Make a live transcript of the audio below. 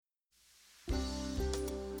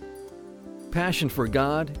passion for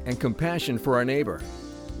God and compassion for our neighbor,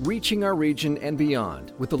 reaching our region and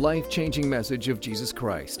beyond with the life-changing message of Jesus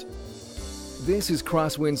Christ. This is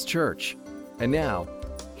Crosswinds Church, and now,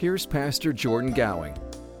 here's Pastor Jordan Gowing.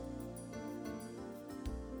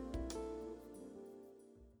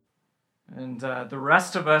 And the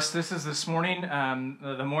rest of us, this morning,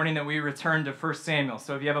 the morning that we return to 1 Samuel.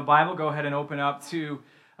 So if you have a Bible, go ahead and open up to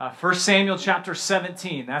 1 Samuel chapter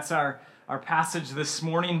 17. That's our passage this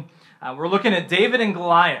morning. We're looking at David and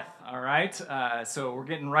Goliath, all right? So we're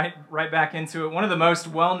getting right back into it. One of the most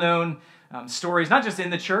well-known stories, not just in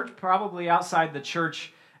the church, probably outside the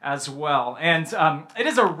church as well. And it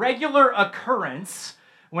is a regular occurrence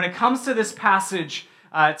when it comes to this passage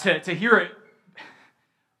to hear it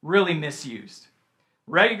really misused.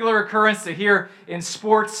 Regular occurrence to hear in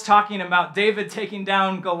sports talking about David taking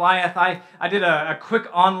down Goliath. I did a quick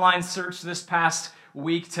online search this past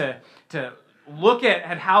week to look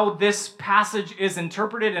at how this passage is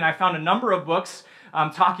interpreted, and I found a number of books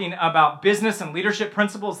talking about business and leadership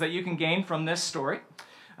principles that you can gain from this story,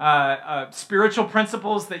 spiritual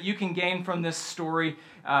principles that you can gain from this story,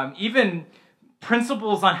 even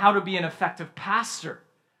principles on how to be an effective pastor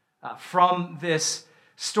from this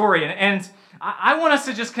story. And I want us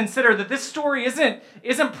to just consider that this story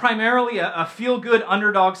isn't primarily a feel-good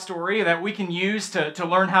underdog story that we can use to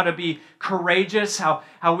learn how to be courageous,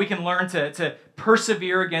 how we can learn to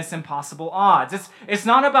persevere against impossible odds. It's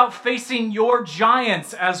not about facing your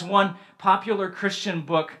giants, as one popular Christian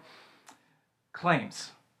book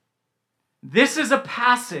claims. This is a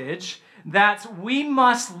passage that we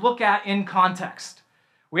must look at in context.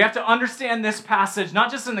 We have to understand this passage, not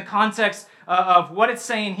just in the context of what it's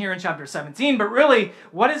saying here in chapter 17, but really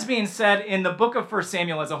what is being said in the book of 1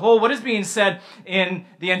 Samuel as a whole, what is being said in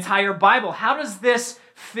the entire Bible. How does this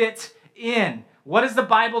fit in? What is the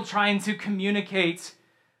Bible trying to communicate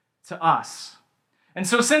to us? And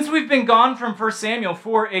so since we've been gone from 1 Samuel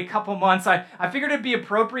for a couple months, I figured it'd be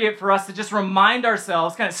appropriate for us to just remind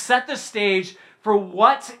ourselves, kind of set the stage for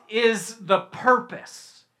what is the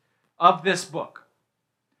purpose of this book.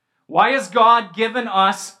 Why has God given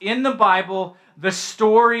us in the Bible the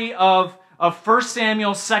story of 1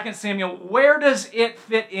 Samuel, 2 Samuel? Where does it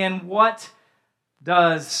fit in? What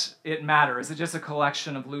does it matter? Is it just a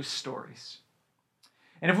collection of loose stories?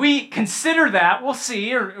 And if we consider that, we'll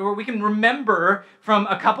see, or we can remember from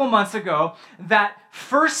a couple months ago, that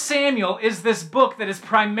 1 Samuel is this book that is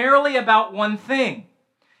primarily about one thing,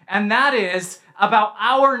 and that is about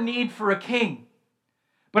our need for a king.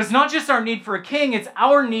 But it's not just our need for a king, it's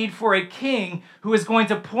our need for a king who is going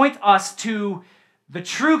to point us to the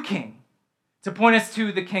true king, to point us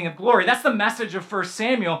to the King of Glory. That's the message of 1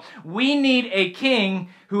 Samuel. We need a king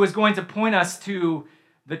who is going to point us to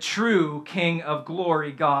the true King of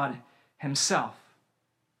Glory, God himself.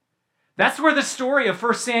 That's where the story of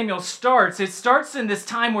 1 Samuel starts. It starts in this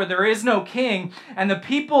time where there is no king, and the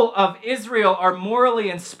people of Israel are morally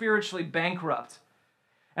and spiritually bankrupt.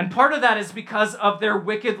 And part of that is because of their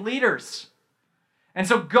wicked leaders. And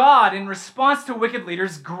so God, in response to wicked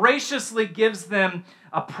leaders, graciously gives them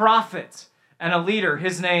a prophet and a leader.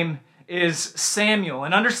 His name is Samuel.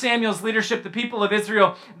 And under Samuel's leadership, the people of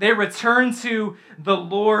Israel, they return to the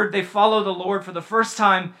Lord. They follow the Lord for the first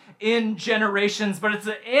time in generations. But it's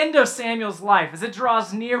the end of Samuel's life. As it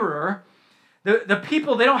draws nearer, the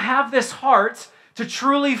people, they don't have this heart to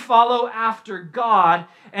truly follow after God.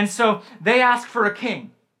 And so they ask for a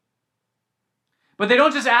king. But they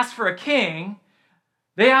don't just ask for a king,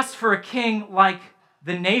 they ask for a king like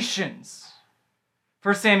the nations.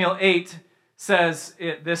 1 Samuel 8 says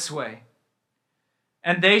it this way.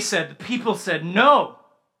 And the people said, "No,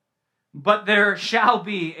 but there shall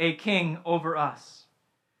be a king over us,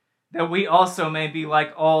 that we also may be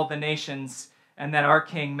like all the nations, and that our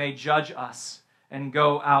king may judge us and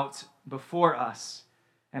go out before us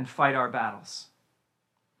and fight our battles."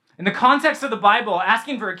 In the context of the Bible,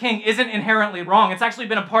 asking for a king isn't inherently wrong. It's actually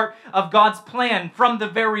been a part of God's plan from the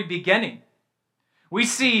very beginning. We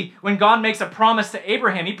see when God makes a promise to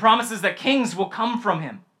Abraham, he promises that kings will come from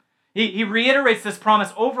him. He reiterates this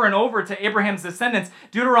promise over and over to Abraham's descendants.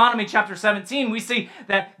 Deuteronomy chapter 17, we see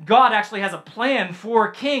that God actually has a plan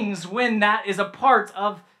for kings when that is a part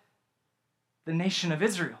of the nation of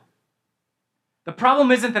Israel. The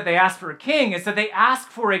problem isn't that they ask for a king, it's that they ask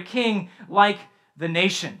for a king like the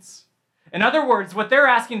nations. In other words, what they're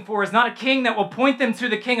asking for is not a king that will point them to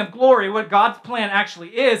the King of Glory, what God's plan actually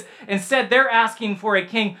is. Instead, they're asking for a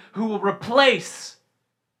king who will replace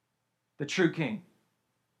the true king.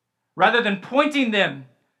 Rather than pointing them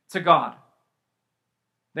to God,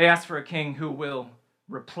 they ask for a king who will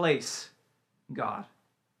replace God.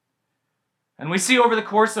 And we see over the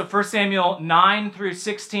course of 1 Samuel 9 through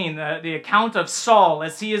 16, the account of Saul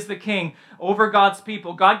as he is the king over God's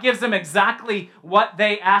people. God gives them exactly what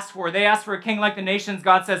they asked for. They asked for a king like the nations.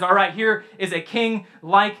 God says, all right, here is a king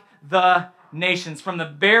like the nations. From the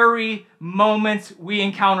very moment we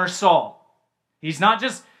encounter Saul, he's not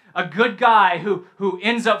just a good guy who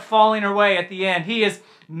ends up falling away at the end. He is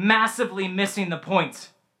massively missing the point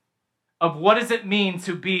of what does it mean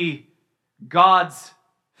to be God's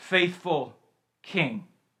faithful king.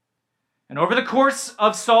 And over the course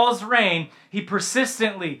of Saul's reign, he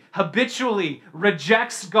persistently, habitually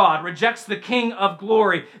rejects God, rejects the King of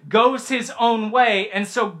glory, goes his own way. And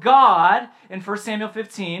so God, in 1 Samuel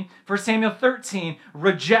 15, 1 Samuel 13,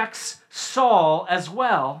 rejects Saul as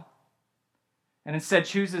well, and instead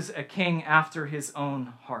chooses a king after his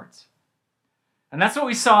own heart. And that's what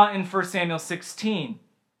we saw in 1 Samuel 16.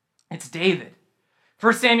 It's David.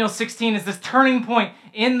 1 Samuel 16 is this turning point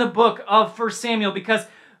in the book of 1 Samuel, because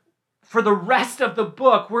for the rest of the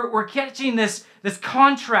book, we're catching this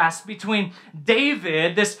contrast between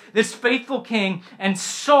David, this faithful king, and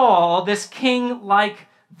Saul, this king like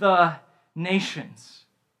the nations.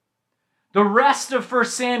 The rest of 1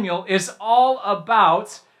 Samuel is all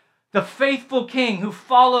about the faithful king who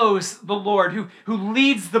follows the Lord, who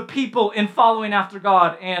leads the people in following after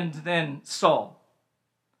God, and then Saul,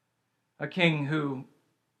 a king who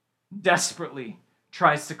desperately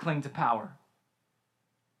tries to cling to power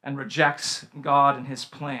and rejects God and his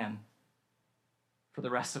plan for the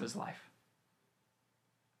rest of his life.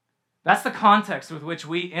 That's the context with which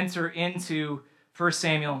we enter into 1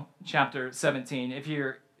 Samuel chapter 17. If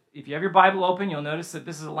you have your Bible open, you'll notice that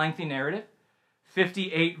this is a lengthy narrative,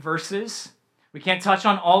 58 verses. We can't touch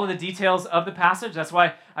on all of the details of the passage. That's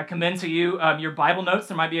why I commend to you your Bible notes.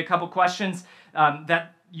 There might be a couple questions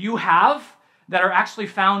that you have that are actually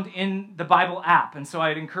found in the Bible app. And so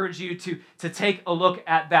I'd encourage you to take a look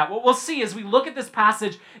at that. What we'll see as we look at this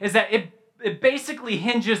passage is that it basically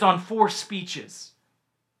hinges on 4 speeches.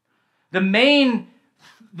 The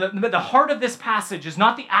heart of this passage is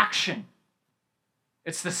not the action.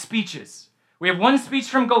 It's the speeches. We have 1 speech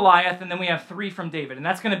from Goliath, and then we have 3 from David. And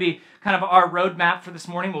that's going to be kind of our roadmap for this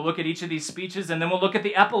morning. We'll look at each of these speeches, and then we'll look at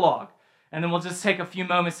the epilogue. And then we'll just take a few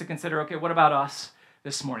moments to consider, okay, what about us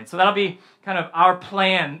this morning? So that'll be kind of our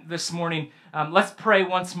plan this morning. Let's pray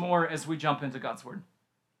once more as we jump into God's word.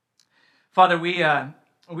 Father,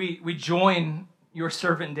 we join your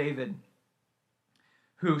servant David,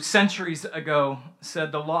 who centuries ago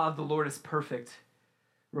said, the law of the Lord is perfect,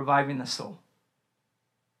 reviving the soul.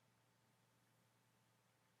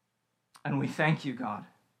 And we thank you, God,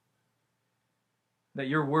 that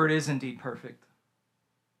your word is indeed perfect,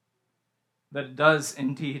 that it does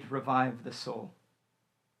indeed revive the soul.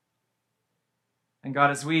 And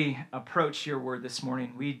God, as we approach your word this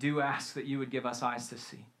morning, we do ask that you would give us eyes to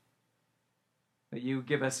see, that you would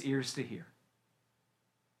give us ears to hear.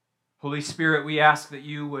 Holy Spirit, we ask that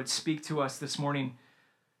you would speak to us this morning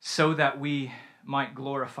so that we might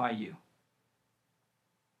glorify you.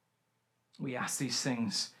 We ask these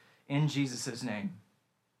things in Jesus' name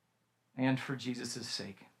and for Jesus'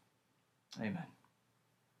 sake. Amen.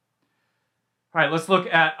 All right, let's look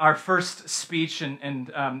at our first speech, and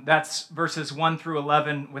that's verses 1 through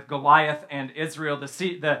 11 with Goliath and Israel.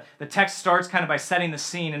 The text starts kind of by setting the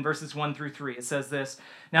scene in verses 1 through 3. It says this: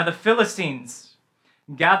 Now the Philistines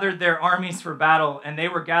gathered their armies for battle, and they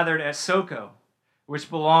were gathered at Soko, which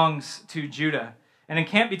belongs to Judah, and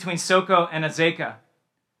encamped between Soko and Azekah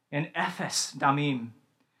in Ephes Damim.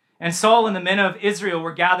 And Saul and the men of Israel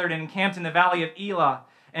were gathered and encamped in the valley of Elah,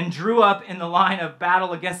 and drew up in the line of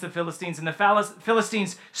battle against the Philistines. And the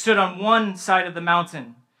Philistines stood on one side of the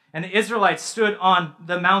mountain, and the Israelites stood on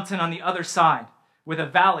the mountain on the other side, with a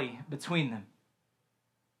valley between them.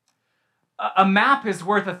 A map is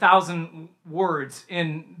worth 1,000 words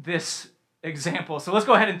in this example. So let's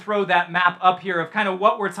go ahead and throw that map up here of kind of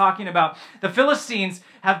what we're talking about. The Philistines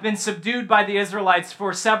have been subdued by the Israelites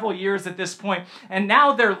for several years at this point, and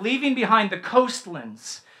now they're leaving behind the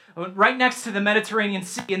coastlands right next to the Mediterranean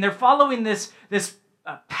Sea, and they're following this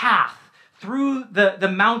path through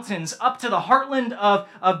the mountains up to the heartland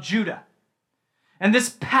of Judah. And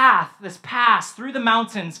this pass through the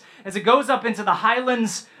mountains, as it goes up into the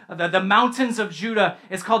highlands, the mountains of Judah,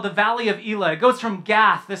 is called the Valley of Elah. It goes from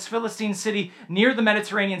Gath, this Philistine city near the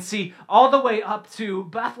Mediterranean Sea, all the way up to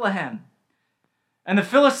Bethlehem. And the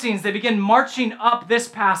Philistines, they begin marching up this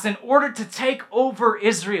pass in order to take over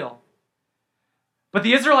Israel. But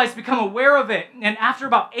the Israelites become aware of it, and after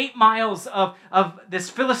about 8 miles of this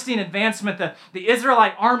Philistine advancement, the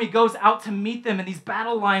Israelite army goes out to meet them, and these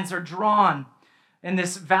battle lines are drawn in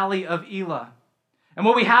this Valley of Elah. And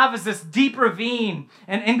what we have is this deep ravine,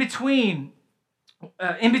 and in between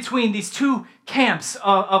these two camps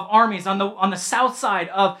of armies, on the south side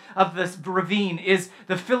of this ravine is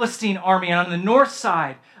the Philistine army, and on the north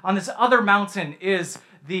side, on this other mountain, is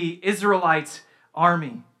the Israelite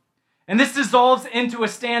army. And this dissolves into a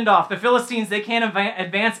standoff. The Philistines, they can't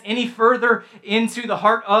advance any further into the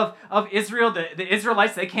heart of Israel. The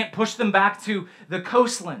Israelites, they can't push them back to the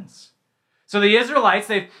coastlands. So the Israelites,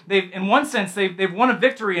 they've in one sense, they've won a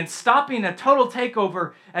victory in stopping a total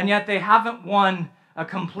takeover, and yet they haven't won a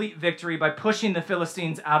complete victory by pushing the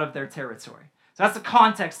Philistines out of their territory. So that's the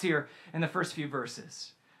context here in the first few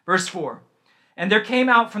verses. Verse 4, and there came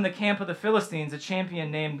out from the camp of the Philistines a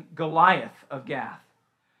champion named Goliath of Gath,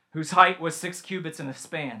 whose height was 6 cubits and a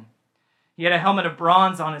span. He had a helmet of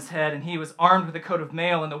bronze on his head, and he was armed with a coat of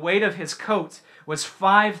mail, and the weight of his coat was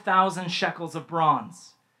 5,000 shekels of bronze.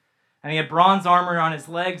 And he had bronze armor on his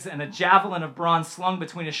legs, and a javelin of bronze slung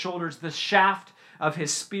between his shoulders. The shaft of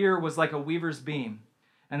his spear was like a weaver's beam,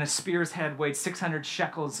 and the spear's head weighed 600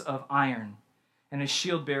 shekels of iron, and his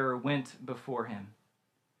shield bearer went before him.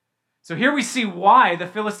 So here we see why the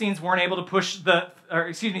Philistines weren't able to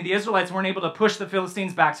the Israelites weren't able to push the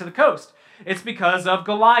Philistines back to the coast. It's because of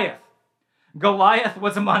Goliath. Goliath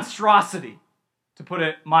was a monstrosity, to put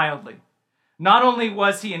it mildly. Not only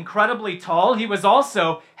was he incredibly tall, he was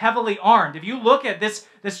also heavily armed. If you look at this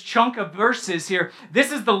chunk of verses here,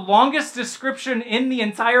 this is the longest description in the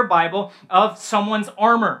entire Bible of someone's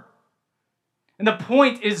armor. And the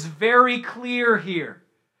point is very clear here.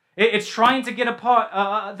 It's trying to get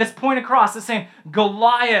this point across. It's saying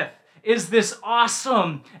Goliath is this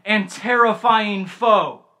awesome and terrifying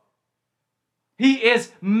foe. He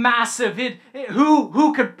is massive.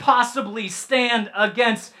 Who could possibly stand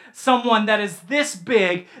against someone that is this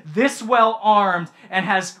big, this well armed, and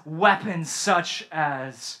has weapons such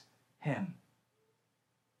as him?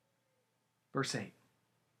 Verse 8.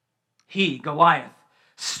 He, Goliath,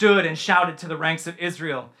 stood and shouted to the ranks of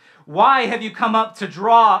Israel, "Why have you come up to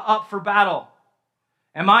draw up for battle?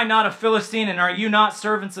 Am I not a Philistine, and are you not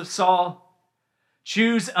servants of Saul?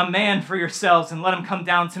 Choose a man for yourselves and let him come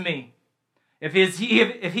down to me. If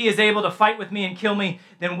he is able to fight with me and kill me,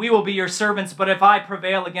 then we will be your servants. But if I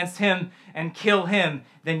prevail against him and kill him,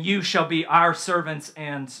 then you shall be our servants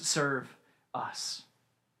and serve us."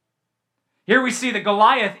 Here we see that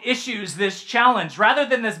Goliath issues this challenge. Rather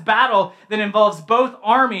than this battle that involves both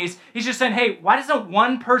armies, he's just saying, hey, why doesn't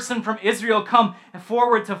one person from Israel come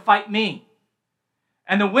forward to fight me?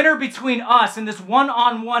 And the winner between us in this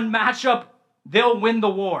one-on-one matchup, they'll win the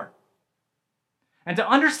war. And to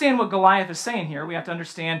understand what Goliath is saying here, we have to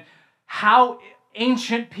understand how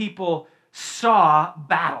ancient people saw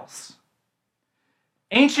battles.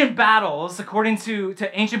 Ancient battles, according to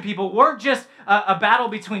ancient people, weren't just a battle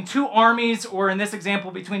between two armies, or in this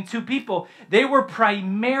example, between two people. They were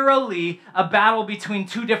primarily a battle between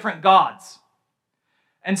two different gods.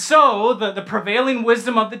 And so the prevailing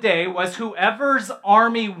wisdom of the day was whoever's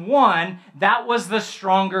army won, that was the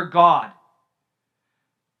stronger god.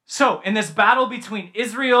 So, in this battle between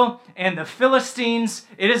Israel and the Philistines,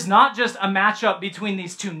 it is not just a matchup between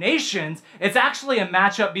these two nations. It's actually a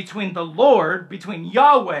matchup between the Lord, between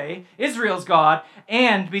Yahweh, Israel's God,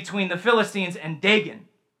 and between the Philistines and Dagon,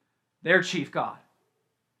 their chief god.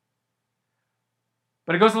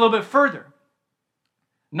 But it goes a little bit further.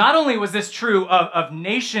 Not only was this true of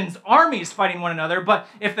nations' armies fighting one another, but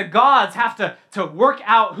if the gods have to work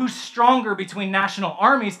out who's stronger between national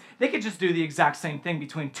armies, they could just do the exact same thing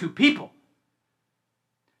between two people.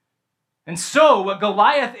 And so what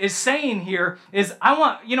Goliath is saying here is,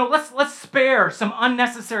 let's spare some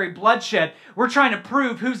unnecessary bloodshed. We're trying to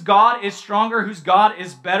prove whose God is stronger, whose God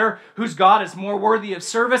is better, whose God is more worthy of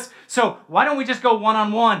service. So why don't we just go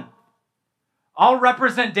one-on-one? I'll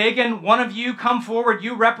represent Dagon. One of you come forward.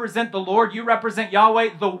 You represent the Lord. You represent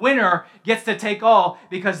Yahweh. The winner gets to take all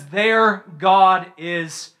because their God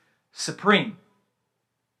is supreme.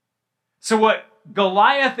 So what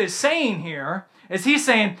Goliath is saying here is he's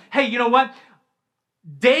saying, hey, you know what?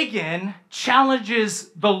 Dagon challenges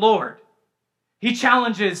the Lord. He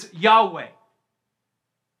challenges Yahweh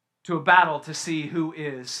to a battle to see who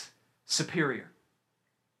is superior.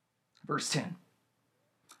 Verse 10.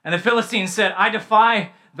 And the Philistines said, "I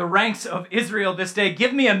defy the ranks of Israel this day.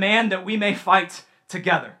 Give me a man that we may fight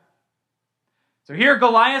together." So here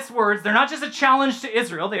Goliath's words, they're not just a challenge to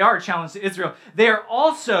Israel. They are a challenge to Israel. They are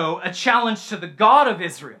also a challenge to the God of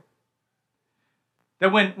Israel.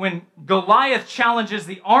 That when Goliath challenges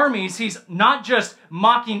the armies, he's not just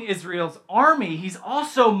mocking Israel's army, he's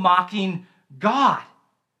also mocking God.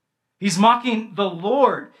 He's mocking the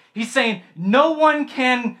Lord. He's saying, no one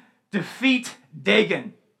can defeat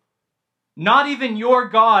Dagon. Not even your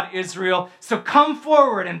God, Israel. So come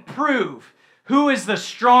forward and prove who is the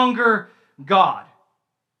stronger God.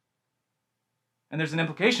 And there's an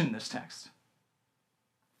implication in this text.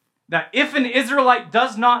 That if an Israelite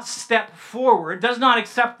does not step forward, does not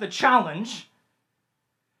accept the challenge,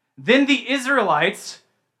 then the Israelites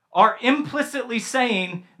are implicitly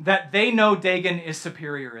saying that they know Dagon is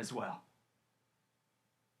superior as well.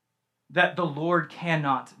 That the Lord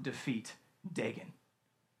cannot defeat Dagon.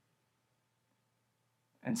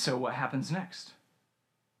 And so what happens next?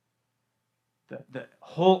 The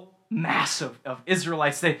whole mass of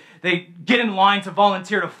Israelites, they get in line to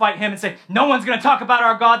volunteer to fight him and say, no one's going to talk about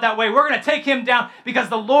our God that way. We're going to take him down because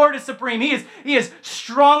the Lord is supreme. He is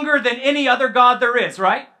stronger than any other God there is,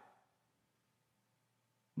 right?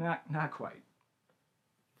 Not quite.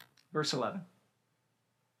 Verse 11.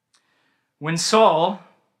 When Saul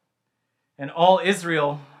and all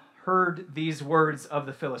Israel heard these words of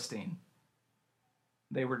the Philistine,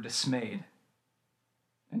 they were dismayed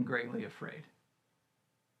and greatly afraid.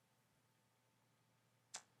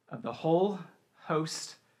 Of the whole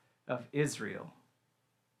host of Israel,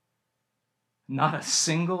 not a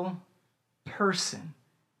single person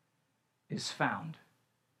is found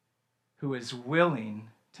who is willing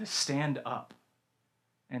to stand up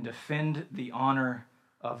and defend the honor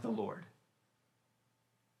of the Lord.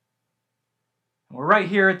 We're right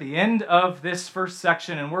here at the end of this first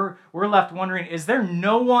section, and we're left wondering, is there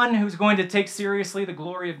no one who's going to take seriously the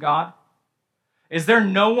glory of God? Is there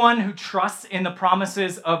no one who trusts in the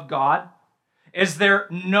promises of God? Is there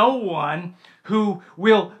no one who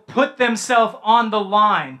will put themselves on the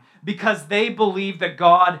line because they believe that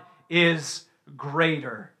God is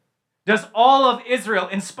greater? Does all of Israel,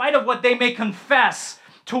 in spite of what they may confess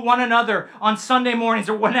to one another on Sunday mornings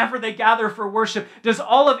or whenever they gather for worship, does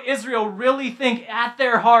all of Israel really think at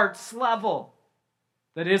their hearts level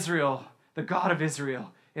that Israel, the God of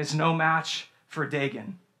Israel, is no match for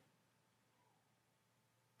Dagon?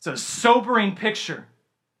 It's a sobering picture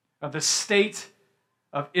of the state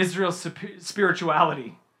of Israel's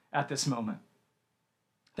spirituality at this moment.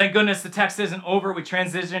 Thank goodness the text isn't over. We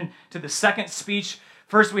transition to the second speech.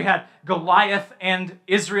 First we had Goliath and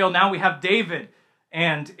Israel. Now we have David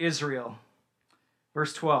and Israel.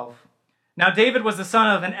 Verse 12. Now David was the son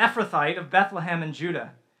of an Ephrathite of Bethlehem in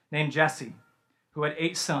Judah, named Jesse, who had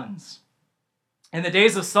 8 sons. In the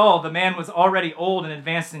days of Saul, the man was already old and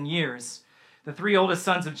advanced in years. The 3 oldest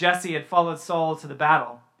sons of Jesse had followed Saul to the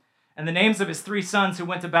battle. And the names of his 3 sons who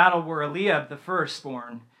went to battle were Eliab, the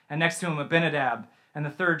firstborn, and next to him Abinadab, and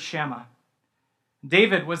the third Shammah.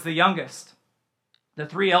 David was the youngest. The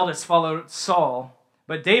 3 eldest followed Saul,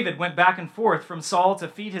 but David went back and forth from Saul to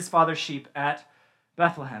feed his father's sheep at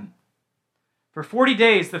Bethlehem. For 40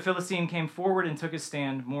 days the Philistine came forward and took his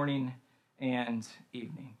stand morning and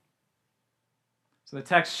evening. So the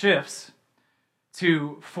text shifts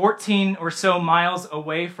to 14 or so miles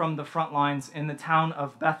away from the front lines in the town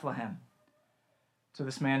of Bethlehem, to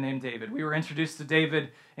this man named David. We were introduced to David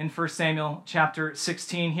in 1 Samuel chapter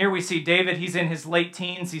 16. Here we see David. He's in his late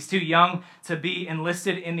teens. He's too young to be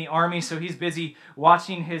enlisted in the army, so he's busy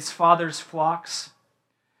watching his father's flocks.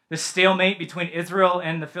 The stalemate between Israel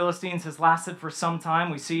and the Philistines has lasted for some time.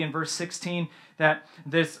 We see in verse 16 that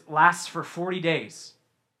this lasts for 40 days.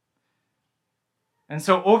 And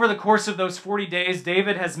so over the course of those 40 days,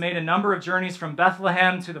 David has made a number of journeys from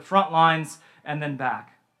Bethlehem to the front lines and then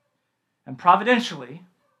back. And providentially,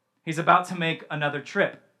 he's about to make another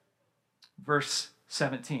trip. Verse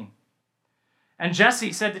 17. And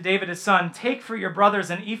Jesse said to David his son, take for your brothers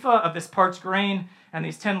an ephah of this parched grain and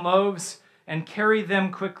these 10 loaves and carry them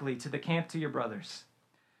quickly to the camp to your brothers.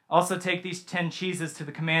 Also take these 10 cheeses to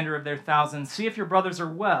the commander of their thousands. See if your brothers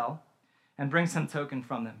are well and bring some token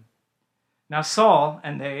from them. Now Saul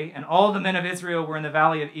and they and all the men of Israel were in the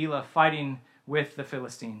valley of Elah fighting with the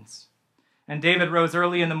Philistines. And David rose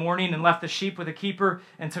early in the morning and left the sheep with a keeper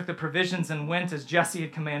and took the provisions and went as Jesse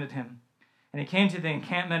had commanded him. And he came to the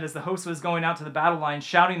encampment as the host was going out to the battle line,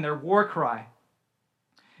 shouting their war cry.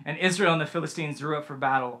 And Israel and the Philistines drew up for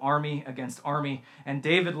battle, army against army. And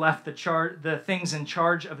David left the things in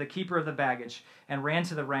charge of the keeper of the baggage and ran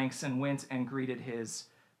to the ranks and went and greeted his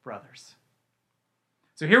brothers.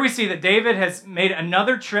 So here we see that David has made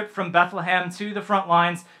another trip from Bethlehem to the front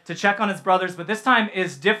lines to check on his brothers, but this time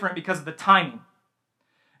is different because of the timing.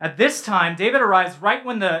 At this time, David arrives right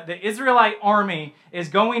when the Israelite army is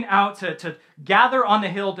going out to gather on the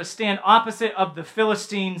hill to stand opposite of the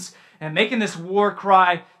Philistines and making this war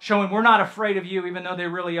cry, showing we're not afraid of you, even though they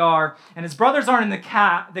really are. And his brothers aren't in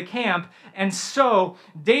the camp, and so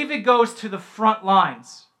David goes to the front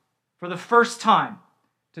lines for the first time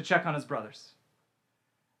to check on his brothers.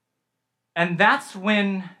 And that's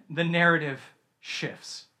when the narrative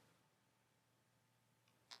shifts.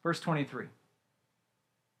 Verse 23.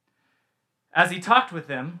 As he talked with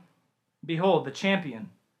them, behold, the champion,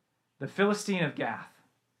 the Philistine of Gath,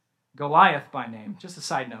 Goliath by name. Just a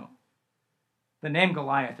side note. The name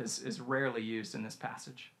Goliath is rarely used in this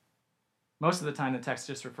passage. Most of the time, the text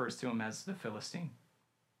just refers to him as the Philistine.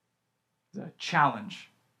 It's a challenge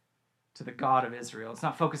to the God of Israel. It's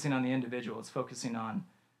not focusing on the individual. It's focusing on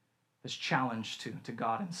this challenge to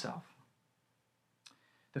God himself.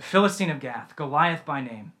 The Philistine of Gath, Goliath by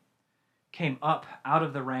name, came up out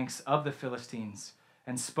of the ranks of the Philistines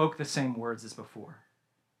and spoke the same words as before.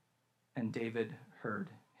 And David heard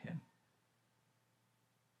him.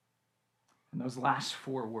 And those last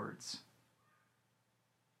 4 words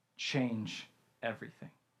change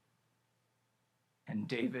everything. And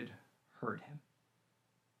David heard him.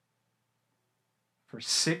 For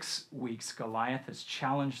 6 weeks, Goliath has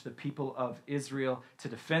challenged the people of Israel to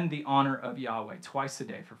defend the honor of Yahweh twice a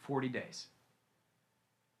day for 40 days.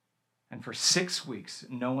 And for 6 weeks,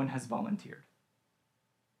 no one has volunteered.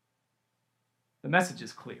 The message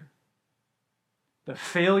is clear. The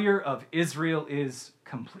failure of Israel is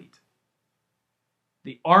complete.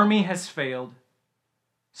 The army has failed.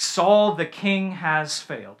 Saul, the king, has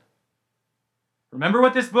failed. Remember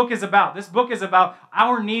what this book is about. This book is about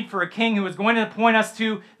our need for a king who is going to point us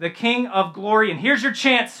to the King of glory. And here's your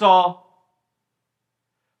chance, Saul.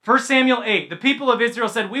 1 Samuel 8, the people of Israel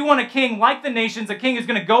said, we want a king like the nations, a king who's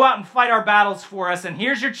going to go out and fight our battles for us. And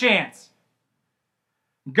here's your chance.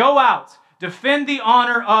 Go out, defend the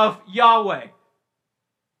honor of Yahweh.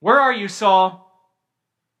 Where are you, Saul?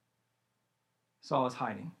 Saul is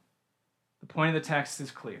hiding. The point of the text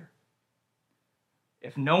is clear.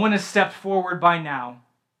 If no one has stepped forward by now,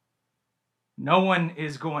 no one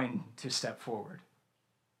is going to step forward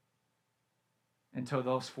until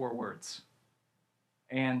those 4 words.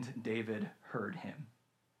 And David heard him.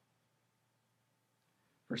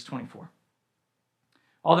 Verse 24.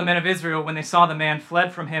 All the men of Israel, when they saw the man,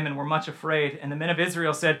 fled from him and were much afraid. And the men of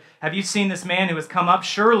Israel said, have you seen this man who has come up?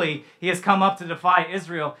 Surely he has come up to defy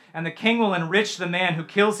Israel. And the king will enrich the man who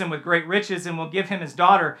kills him with great riches and will give him his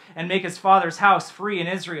daughter and make his father's house free in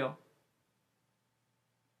Israel.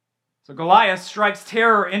 So Goliath strikes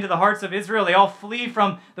terror into the hearts of Israel. They all flee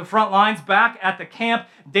from the front lines back at the camp.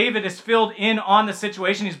 David is filled in on the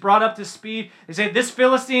situation. He's brought up to speed. They say, this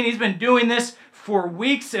Philistine, he's been doing this for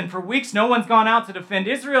weeks, and for weeks no one's gone out to defend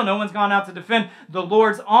Israel. No one's gone out to defend the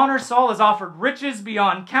Lord's honor. Saul has offered riches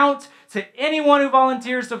beyond count to anyone who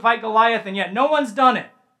volunteers to fight Goliath, and yet no one's done it.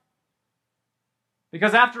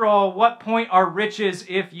 Because after all, what point are riches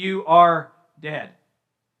if you are dead?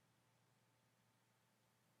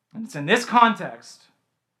 And it's in this context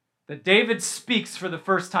that David speaks for the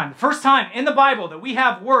first time. The first time in the Bible that we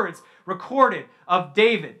have words recorded of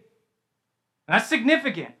David. And that's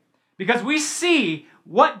significant because we see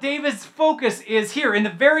what David's focus is here in the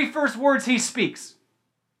very first words he speaks.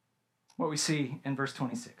 What we see in verse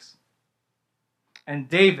 26. And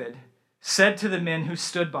David said to the men who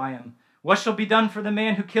stood by him, what shall be done for the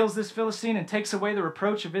man who kills this Philistine and takes away the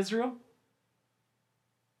reproach of Israel?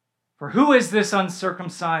 For who is this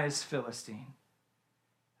uncircumcised Philistine,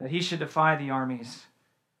 that he should defy the armies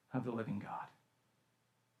of the living God?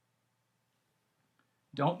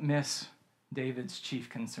 Don't miss David's chief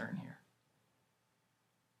concern here.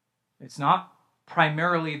 It's not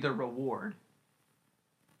primarily the reward.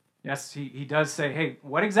 Yes, he does say, hey,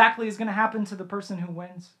 what exactly is going to happen to the person who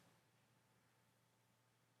wins?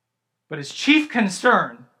 But his chief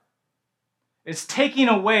concern is taking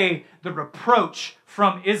away the reproach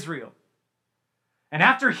from Israel. And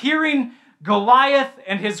after hearing Goliath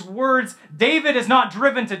and his words, David is not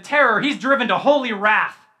driven to terror, he's driven to holy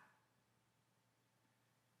wrath.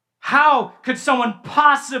 How could someone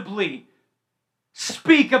possibly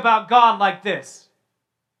speak about God like this?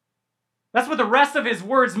 That's what the rest of his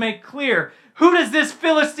words make clear. Who does this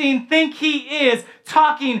Philistine think he is,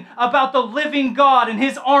 talking about the living God and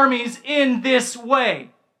his armies in this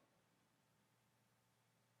way?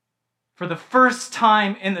 For the first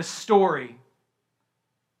time in the story,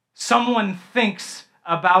 someone thinks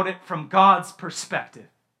about it from God's perspective.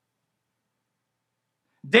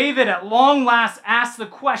 David at long last asked the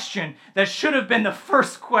question that should have been the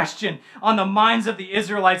first question on the minds of the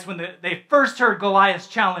Israelites when they first heard Goliath's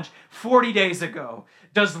challenge 40 days ago.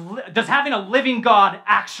 Does having a living God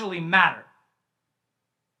actually matter?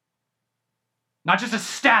 Not just a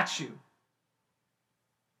statue,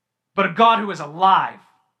 but a God who is alive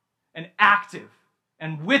and active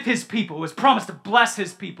and with his people, who has promised to bless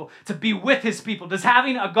his people, to be with his people. Does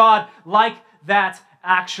having a God like that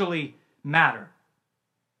actually matter?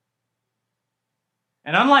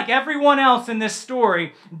 And unlike everyone else in this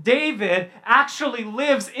story, David actually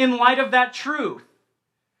lives in light of that truth.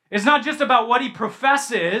 It's not just about what he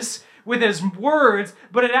professes with his words,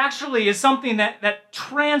 but it actually is something that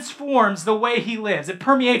transforms the way he lives. It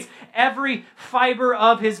permeates every fiber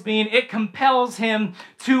of his being. It compels him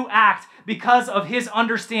to act because of his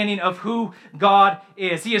understanding of who God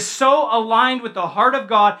is. He is so aligned with the heart of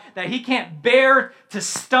God that he can't bear to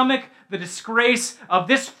stomach the disgrace of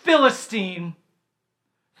this Philistine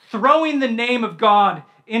throwing the name of God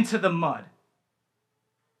into the mud.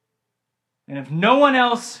 And if no one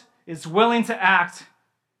else is willing to act,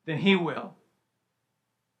 then he will.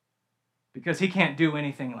 Because he can't do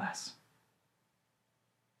anything less.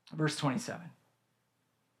 Verse 27.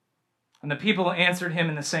 And the people answered him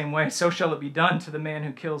in the same way, so shall it be done to the man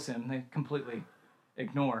who kills him. They completely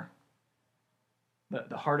ignore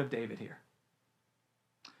the heart of David here.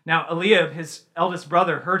 Now Eliab, his eldest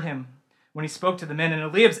brother, heard him when he spoke to the men, and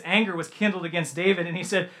Eliab's anger was kindled against David, and he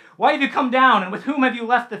said, why have you come down, and with whom have you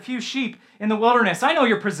left the few sheep in the wilderness? I know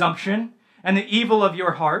your presumption and the evil of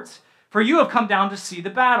your hearts, for you have come down to see the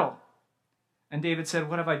battle. And David said,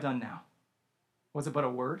 what have I done now? Was it but a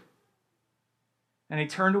word? And he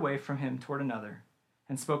turned away from him toward another,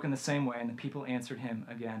 and spoke in the same way, and the people answered him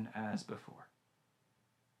again as before.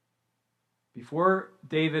 Before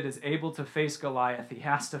David is able to face Goliath, he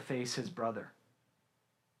has to face his brother.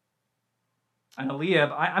 And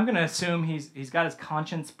Eliab, I'm going to assume he's got his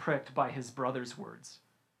conscience pricked by his brother's words.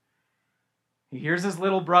 He hears his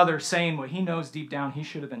little brother saying what he knows deep down he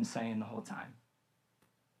should have been saying the whole time.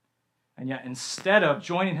 And yet, instead of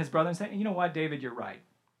joining his brother and saying, you know what, David, you're right,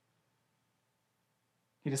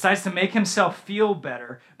 he decides to make himself feel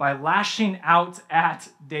better by lashing out at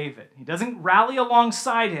David. He doesn't rally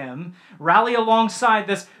alongside him, rally alongside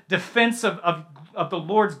this defense of the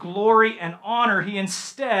Lord's glory and honor. He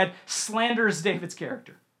instead slanders David's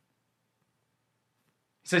character.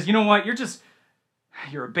 He says, you know what,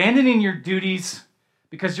 you're abandoning your duties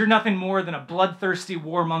because you're nothing more than a bloodthirsty,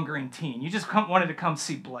 warmongering teen. You just wanted to come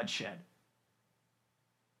see bloodshed.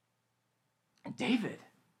 And David,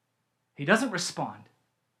 he doesn't respond.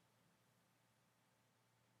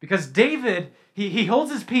 Because David, he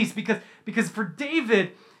holds his peace because for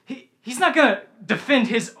David, he's not going to defend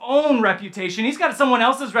his own reputation. He's got someone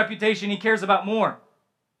else's reputation he cares about more.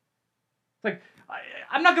 It's like,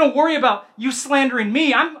 I'm not going to worry about you slandering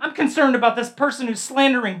me. I'm concerned about this person who's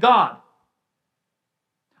slandering God.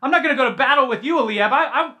 I'm not going to go to battle with you, Eliab.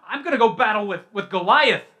 I'm going to go battle with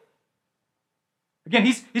Goliath. Again,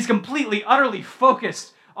 he's completely, utterly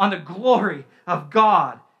focused on the glory of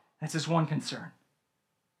God. That's his one concern.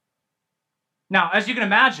 Now, as you can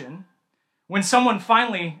imagine, when someone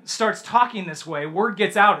finally starts talking this way, word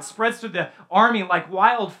gets out. It spreads through the army like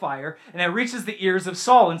wildfire, and it reaches the ears of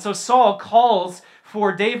Saul. And so Saul calls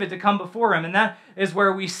for David to come before him. And that is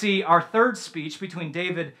where we see our third speech between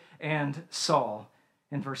David and Saul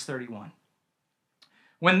in verse 31.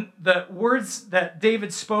 When the words that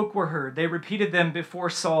David spoke were heard, they repeated them before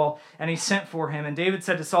Saul, and he sent for him. And David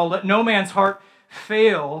said to Saul, let no man's heart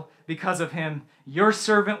fail because of him. Your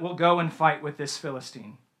servant will go and fight with this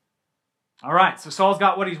Philistine. All right, so Saul's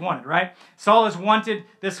got what he's wanted, right? Saul has wanted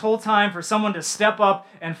this whole time for someone to step up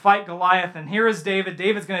and fight Goliath, and here is David.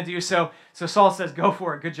 David's going to do so. So Saul says, go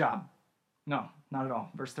for it. Good job. No, not at all.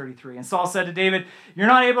 Verse 33. And Saul said to David, you're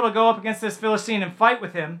not able to go up against this Philistine and fight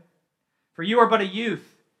with him, for you are but a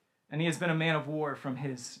youth, and he has been a man of war from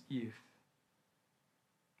his youth.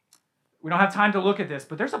 We don't have time to look at this,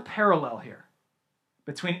 but there's a parallel here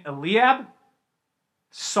between Eliab,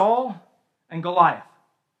 Saul, and Goliath.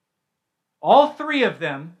 All three of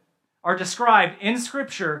them are described in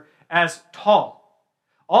Scripture as tall.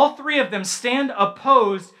 All three of them stand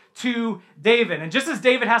opposed to David. And just as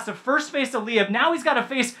David has to first face Eliab, now he's got to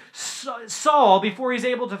face Saul before he's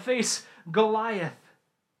able to face Goliath,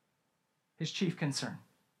 his chief concern.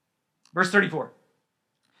 Verse 34.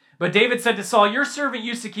 But David said to Saul, your servant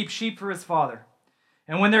used to keep sheep for his father.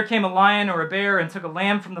 And when there came a lion or a bear and took a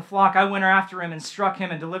lamb from the flock, I went after him and struck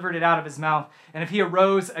him and delivered it out of his mouth. And if he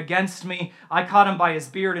arose against me, I caught him by his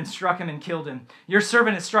beard and struck him and killed him. Your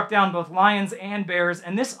servant has struck down both lions and bears,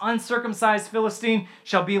 and this uncircumcised Philistine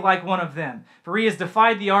shall be like one of them, for he has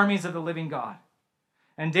defied the armies of the living God.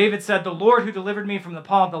 And David said, the Lord who delivered me from the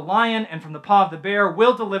paw of the lion and from the paw of the bear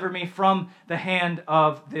will deliver me from the hand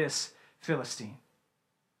of this Philistine.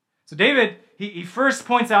 So David, he first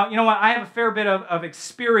points out, you know what, I have a fair bit of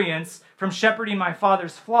experience from shepherding my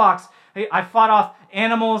father's flocks. I fought off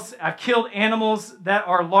animals. I've killed animals that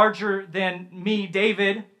are larger than me,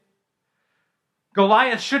 David.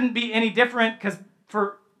 Goliath shouldn't be any different because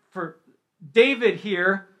for David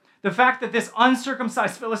here, The fact that this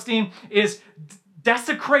uncircumcised Philistine is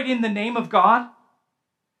desecrating the name of God,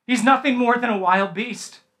 he's nothing more than a wild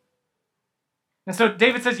beast. And so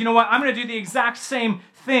David says, you know what, I'm going to do the exact same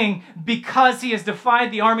thing because he has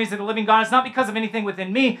defied the armies of the living God. It's not because of anything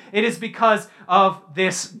within me. It is because of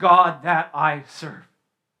this God that I serve.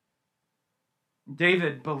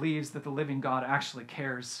 David believes that the living God actually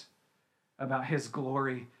cares about his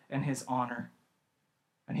glory and his honor.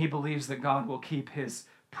 And he believes that God will keep his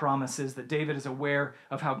promises, that David is aware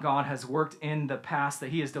of how God has worked in the past,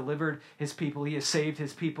 that he has delivered his people, he has saved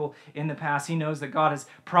his people in the past. He knows that God has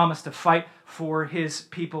promised to fight for his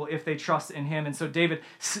people if they trust in him. And so David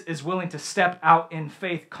is willing to step out in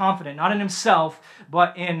faith, confident, not in himself,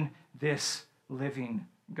 but in this living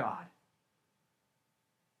God.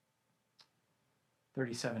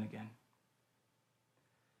 37 again.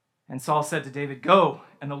 And Saul said to David, "Go,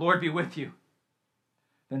 and the Lord be with you."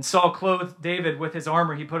 Then Saul clothed David with his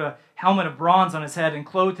armor. He put a helmet of bronze on his head and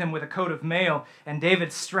clothed him with a coat of mail. And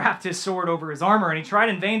David strapped his sword over his armor, and he tried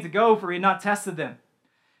in vain to go, for he had not tested them.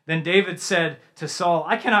 Then David said to Saul,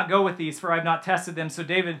 "I cannot go with these, for I have not tested them." So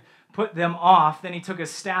David put them off. Then he took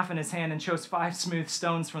his staff in his hand and chose 5 smooth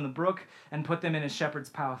stones from the brook and put them in his shepherd's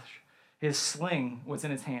pouch. His sling was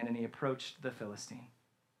in his hand, and he approached the Philistine.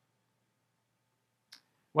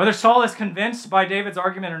 Whether Saul is convinced by David's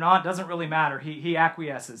argument or not doesn't really matter. He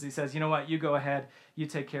acquiesces. He says, you know what, you go ahead, you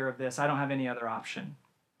take care of this. I don't have any other option.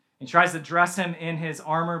 He tries to dress him in his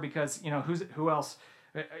armor because, who else,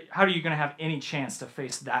 how are you going to have any chance to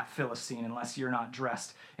face that Philistine unless you're not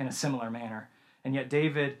dressed in a similar manner? And yet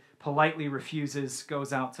David politely refuses,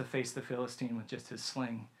 goes out to face the Philistine with just his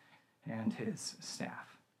sling and his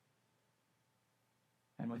staff.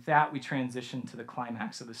 And with that, we transition to the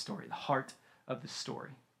climax of the story, the heart of the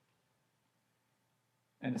story.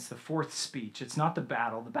 And it's the 4th speech. It's not the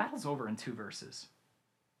battle. The battle's over in 2 verses.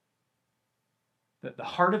 The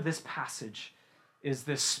heart of this passage is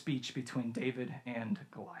this speech between David and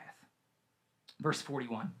Goliath. Verse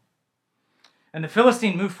 41. And the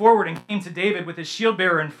Philistine moved forward and came to David with his shield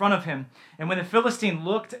bearer in front of him. And when the Philistine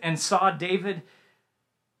looked and saw David,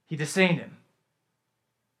 he disdained him,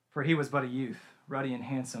 for he was but a youth, ruddy and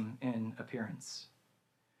handsome in appearance.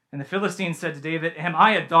 And the Philistine said to David, "Am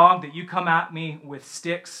I a dog that you come at me with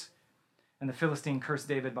sticks?" And the Philistine cursed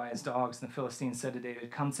David by his dogs. And the Philistine said to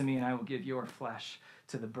David, "Come to me, and I will give your flesh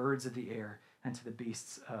to the birds of the air and to the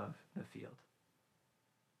beasts of the field."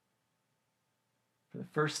 For the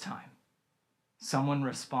first time, someone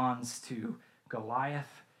responds to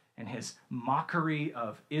Goliath and his mockery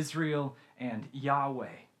of Israel and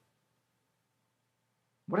Yahweh.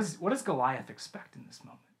 What does Goliath expect in this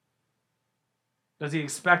moment? Does he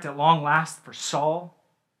expect at long last for Saul,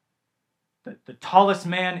 the tallest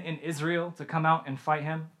man in Israel, to come out and fight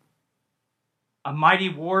him? A mighty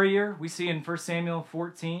warrior, we see in 1 Samuel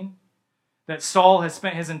 14, that Saul has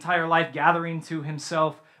spent his entire life gathering to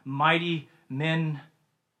himself mighty men.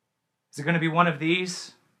 Is it going to be one of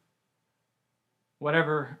these?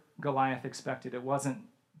 Whatever Goliath expected, it wasn't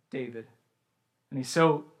David. And he's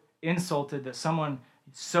so insulted that someone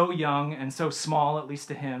so young and so small, at least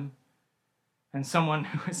to him, and someone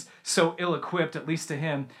who is so ill-equipped, at least to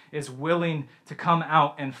him, is willing to come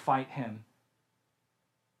out and fight him.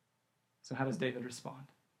 So how does David respond?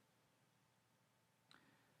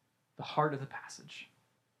 The heart of the passage,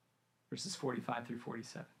 verses 45 through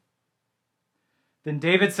 47. Then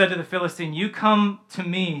David said to the Philistine, "You come to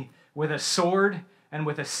me with a sword and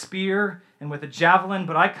with a spear and with a javelin,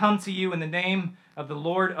 but I come to you in the name of the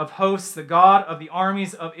Lord of hosts, the God of the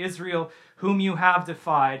armies of Israel, whom you have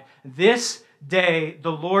defied. This day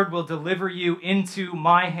the Lord will deliver you into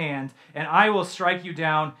my hand, and I will strike you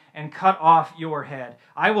down and cut off your head.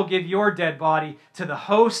 I will give your dead body to the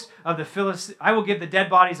host of the Philistines. I will give the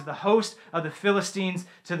dead bodies of the host of the Philistines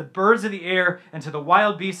to the birds of the air and to the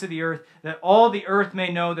wild beasts of the earth, that all the earth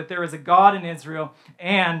may know that there is a God in Israel,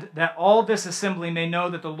 and that all this assembly may know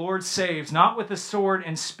that the Lord saves, not with the sword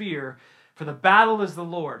and spear, for the battle is the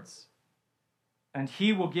Lord's, and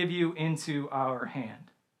he will give you into our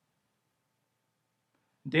hand."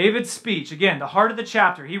 David's speech, again, the heart of the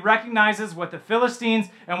chapter, he recognizes what the Philistines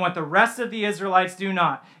and what the rest of the Israelites do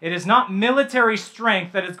not. It is not military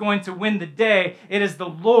strength that is going to win the day. It is the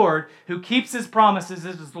Lord who keeps his promises.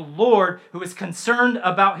 It is the Lord who is concerned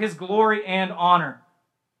about his glory and honor.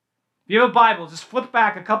 If you have a Bible, just flip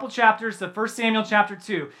back a couple chapters to 1 Samuel chapter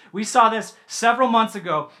 2. We saw this several months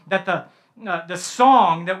ago, that the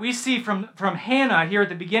song that we see from Hannah here at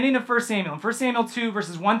the beginning of 1 Samuel, in 1 Samuel 2,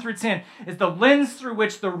 verses 1 through 10, is the lens through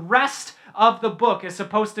which the rest of the book is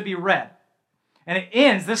supposed to be read.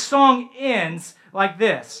 And this song ends like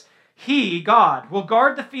this. He, God, will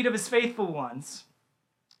guard the feet of his faithful ones,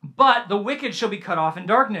 but the wicked shall be cut off in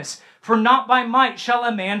darkness, for not by might shall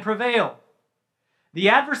a man prevail. The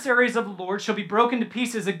adversaries of the Lord shall be broken to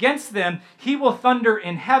pieces. Against them he will thunder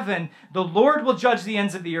in heaven. The Lord will judge the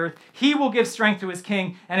ends of the earth. He will give strength to his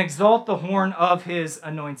king and exalt the horn of his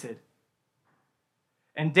anointed.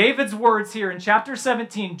 And David's words here in chapter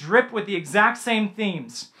 17 drip with the exact same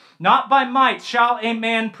themes. Not by might shall a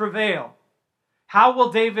man prevail. How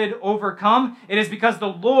will David overcome? It is because the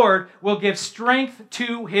Lord will give strength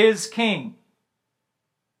to his king.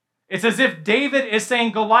 It's as if David is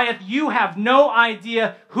saying, Goliath, you have no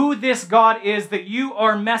idea who this God is that you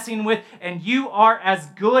are messing with, and you are as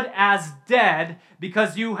good as dead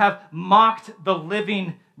because you have mocked the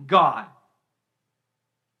living God.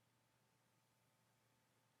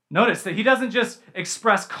 Notice that he doesn't just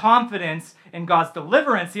express confidence in God's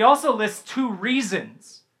deliverance. He also lists two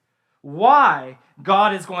reasons why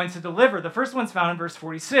God is going to deliver. The first one's found in verse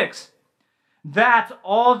 46. That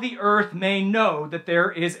all the earth may know that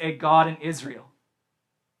there is a God in Israel.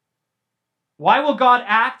 Why will God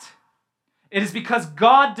act? It is because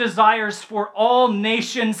God desires for all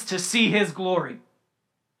nations to see his glory.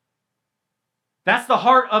 That's the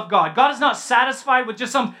heart of God. God is not satisfied with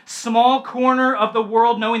just some small corner of the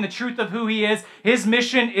world knowing the truth of who he is. His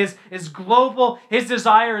mission is global. His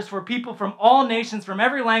desire is for people from all nations, from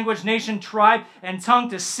every language, nation, tribe, and tongue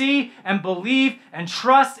to see and believe and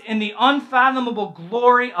trust in the unfathomable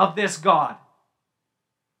glory of this God.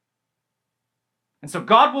 And so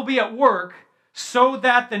God will be at work so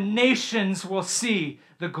that the nations will see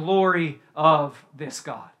the glory of this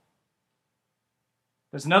God.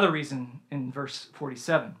 There's another reason in verse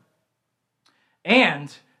 47.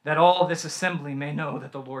 And that all this assembly may know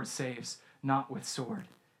that the Lord saves, not with sword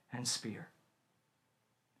and spear.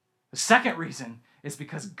 The second reason is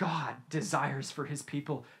because God desires for his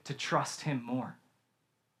people to trust him more.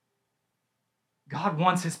 God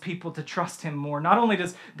wants his people to trust him more. Not only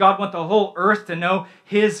does God want the whole earth to know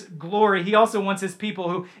his glory, he also wants his people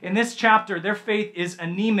who, in this chapter, their faith is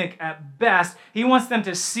anemic at best. He wants them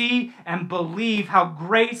to see and believe how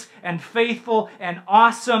great and faithful and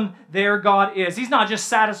awesome their God is. He's not just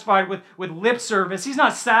satisfied with lip service. He's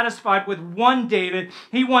not satisfied with one David.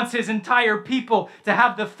 He wants his entire people to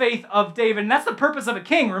have the faith of David. And that's the purpose of a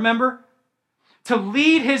king, remember? To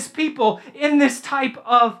lead his people in this type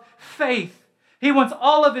of faith. He wants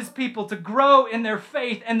all of his people to grow in their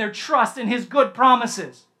faith and their trust in his good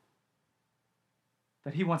promises.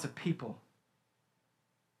 That he wants a people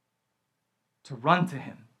to run to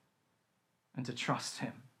him and to trust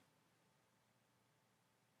him.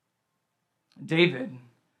 David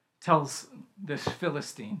tells this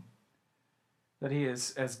Philistine that he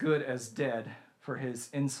is as good as dead for his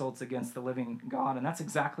insults against the living God, and that's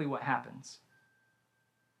exactly what happens.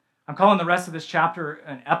 I'm calling the rest of this chapter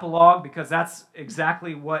an epilogue because that's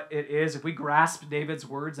exactly what it is. If we grasp David's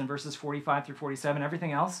words in verses 45 through 47,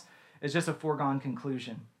 everything else is just a foregone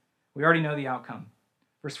conclusion. We already know the outcome.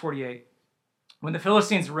 Verse 48, when the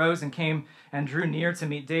Philistines rose and came and drew near to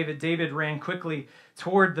meet David, David ran quickly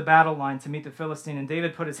toward the battle line to meet the Philistine. And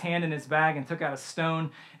David put his hand in his bag and took out a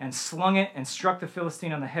stone and slung it and struck the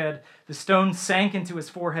Philistine on the head. The stone sank into his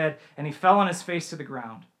forehead and he fell on his face to the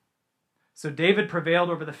ground. So David prevailed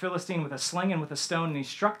over the Philistine with a sling and with a stone, and he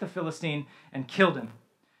struck the Philistine and killed him.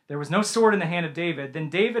 There was no sword in the hand of David. Then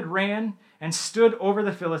David ran and stood over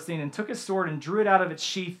the Philistine and took his sword and drew it out of its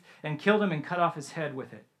sheath and killed him and cut off his head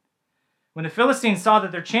with it. When the Philistines saw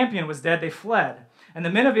that their champion was dead, they fled. And the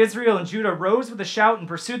men of Israel and Judah rose with a shout and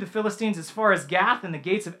pursued the Philistines as far as Gath and the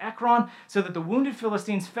gates of Ekron, so that the wounded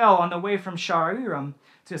Philistines fell on the way from Shaarim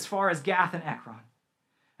to as far as Gath and Ekron.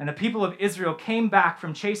 And the people of Israel came back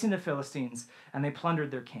from chasing the Philistines, and they plundered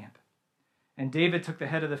their camp. And David took the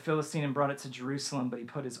head of the Philistine and brought it to Jerusalem, but he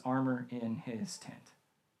put his armor in his tent.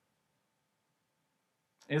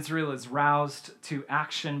 Israel is roused to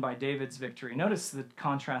action by David's victory. Notice the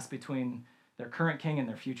contrast between their current king and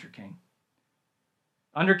their future king.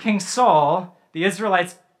 Under King Saul, the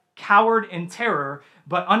Israelites cowered in terror,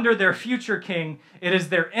 but under their future king, it is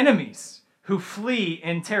their enemies who flee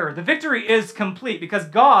in terror. The victory is complete because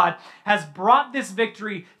God has brought this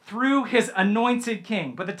victory through his anointed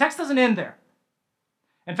king. But the text doesn't end there.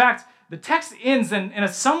 In fact, the text ends in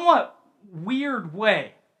a somewhat weird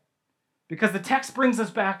way because the text brings us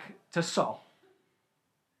back to Saul.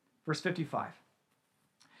 Verse 55.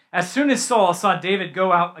 As soon as Saul saw David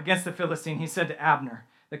go out against the Philistine, he said to Abner,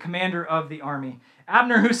 the commander of the army,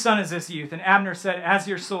 Abner, whose son is this youth? And Abner said, as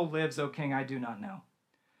your soul lives, O king, I do not know.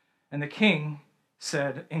 And the king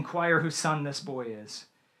said, inquire whose son this boy is.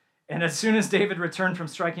 And as soon as David returned from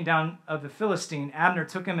striking down of the Philistine, Abner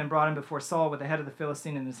took him and brought him before Saul with the head of the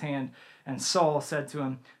Philistine in his hand. And Saul said to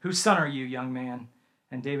him, "Whose son are you, young man?"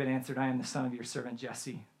 And David answered, "I am the son of your servant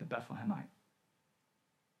Jesse, the Bethlehemite."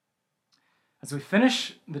 As we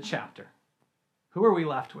finish the chapter, who are we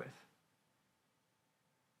left with?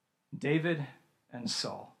 David and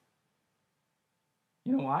Saul.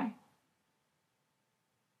 You know why?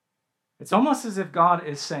 It's almost as if God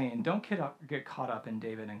is saying, don't get caught up in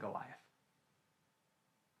David and Goliath.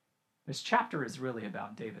 This chapter is really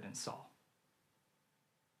about David and Saul.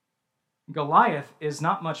 Goliath is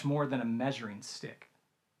not much more than a measuring stick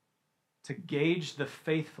to gauge the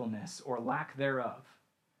faithfulness or lack thereof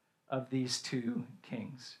of these two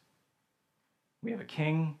kings. We have a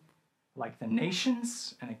king like the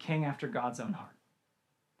nations and a king after God's own heart.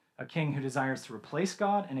 A king who desires to replace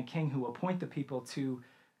God and a king who will appoint the people to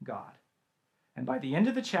God. And by the end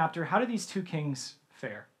of the chapter, how do these two kings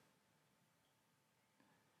fare?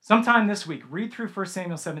 Sometime this week, read through 1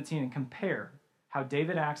 Samuel 17 and compare how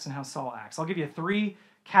David acts and how Saul acts. I'll give you 3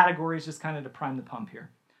 categories just kind of to prime the pump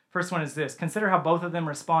here. First one is this. Consider how both of them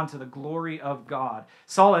respond to the glory of God.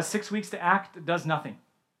 Saul has 6 weeks to act, does nothing.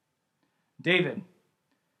 David,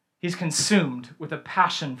 he's consumed with a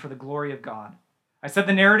passion for the glory of God. I said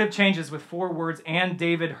the narrative changes with 4 words, and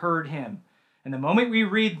David heard him. And the moment we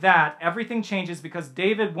read that, everything changes because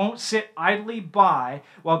David won't sit idly by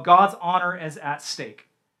while God's honor is at stake.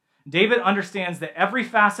 David understands that every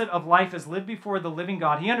facet of life is lived before the living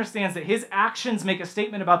God. He understands that his actions make a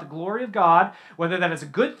statement about the glory of God, whether that is a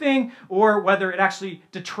good thing or whether it actually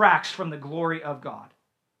detracts from the glory of God.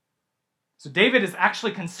 So David is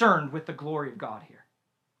actually concerned with the glory of God here.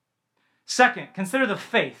 Second, consider the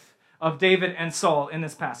faith of David and Saul in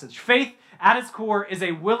this passage. Faith at its core is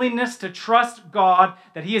a willingness to trust God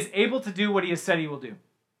that he is able to do what he has said he will do.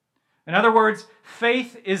 In other words,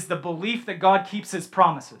 faith is the belief that God keeps his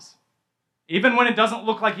promises, even when it doesn't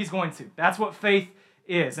look like he's going to. That's what faith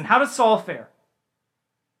is. And how does Saul fare?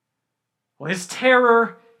 Well, his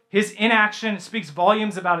terror, his inaction speaks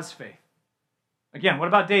volumes about his faith. Again, what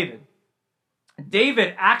about David?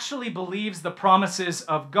 David actually believes the promises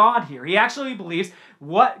of God here. He actually believes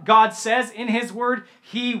what God says in his word,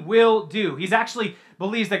 he will do. He actually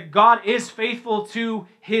believes that God is faithful to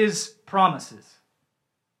his promises.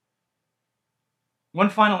 One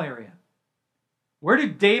final area. Where do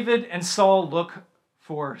David and Saul look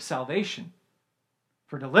for salvation,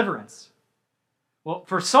 for deliverance? Well,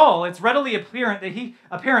 for Saul, it's readily apparent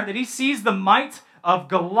that he sees the might of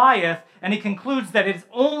Goliath, and he concludes that it's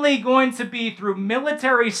only going to be through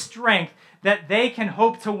military strength that they can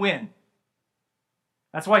hope to win.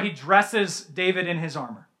 That's why he dresses David in his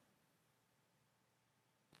armor.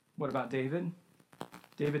 What about David?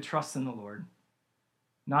 David trusts in the Lord,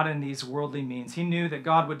 not in these worldly means. He knew that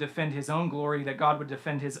God would defend his own glory, that God would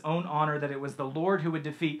defend his own honor, that it was the Lord who would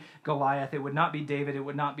defeat Goliath. It would not be David. It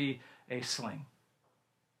would not be a sling.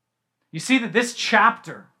 You see that this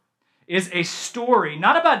chapter is a story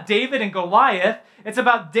not about David and Goliath. It's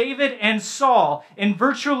about David and Saul. In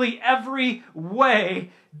virtually every way,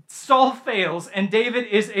 Saul fails, and David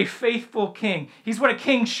is a faithful king. He's what a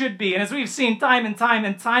king should be. And as we've seen time and time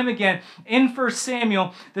and time again in 1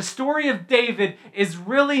 Samuel, the story of David is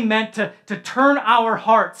really meant to turn our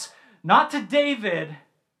hearts, not to David,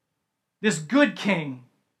 this good king,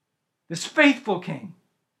 this faithful king,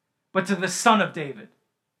 but to the son of David,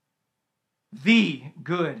 the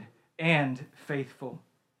good and faithful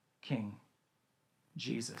King,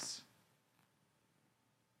 Jesus.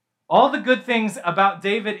 All the good things about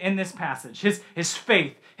David in this passage, his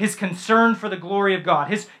faith, his concern for the glory of God,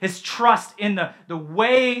 his trust in the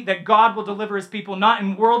way that God will deliver his people, not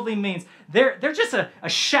in worldly means, they're just a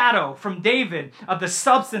shadow from David of the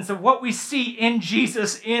substance of what we see in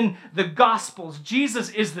Jesus in the Gospels. Jesus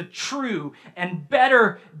is the true and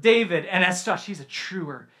better David, and as such, he's a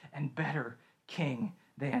truer and better king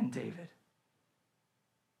than David.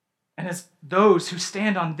 And as those who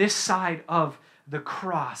stand on this side of the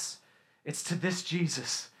cross, it's to this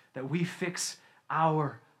Jesus that we fix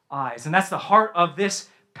our eyes. And that's the heart of this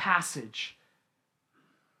passage.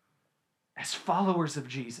 As followers of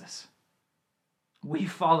Jesus, we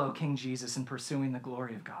follow King Jesus in pursuing the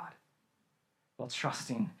glory of God while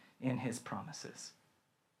trusting in his promises.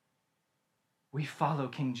 We follow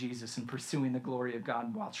King Jesus in pursuing the glory of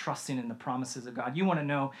God while trusting in the promises of God. You want to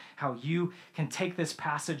know how you can take this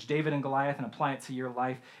passage, David and Goliath, and apply it to your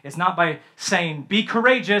life. It's not by saying, be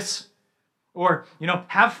courageous, or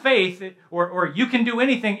have faith, or you can do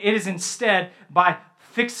anything. It is instead by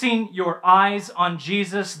fixing your eyes on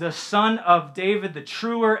Jesus, the Son of David, the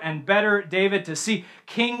truer and better David, to see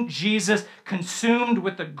King Jesus consumed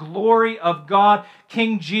with the glory of God.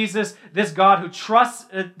 King Jesus, this God who trusts,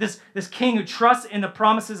 this King who trusts in the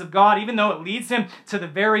promises of God, even though it leads him to the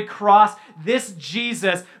very cross. This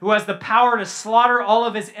Jesus who has the power to slaughter all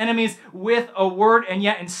of his enemies with a word, and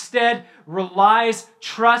yet instead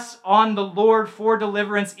trusts on the Lord for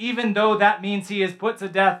deliverance, even though that means he is put to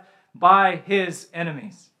death by his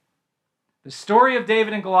enemies. The story of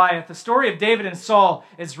David and Goliath, the story of David and Saul,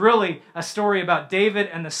 is really a story about David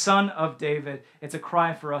and the son of David. It's a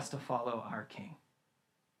cry for us to follow our King,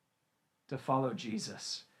 to follow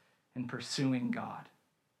Jesus in pursuing God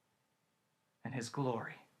and his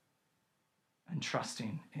glory and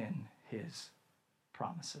trusting in his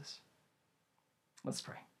promises. Let's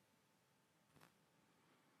pray.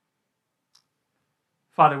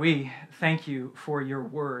 Father, we thank you for your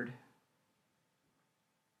word.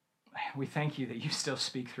 We thank you that you still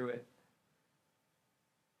speak through it.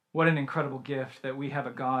 What an incredible gift that we have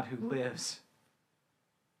a God who lives,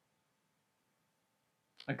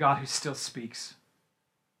 a God who still speaks.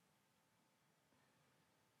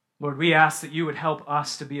 Lord, we ask that you would help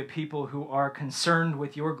us to be a people who are concerned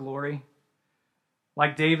with your glory,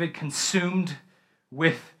 like David, consumed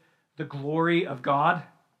with the glory of God,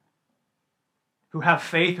 who have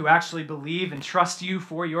faith, who actually believe and trust you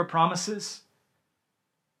for your promises,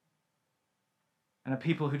 and a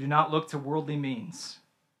people who do not look to worldly means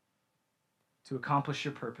to accomplish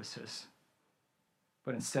your purposes,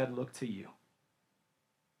 but instead look to you.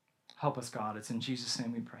 Help us, God. It's in Jesus'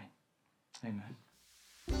 name we pray. Amen.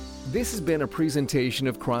 This has been a presentation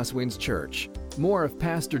of Crosswinds Church. More of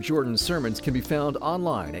Pastor Jordan's sermons can be found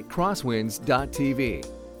online at crosswinds.tv.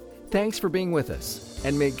 Thanks for being with us,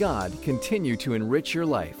 and may God continue to enrich your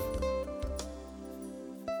life.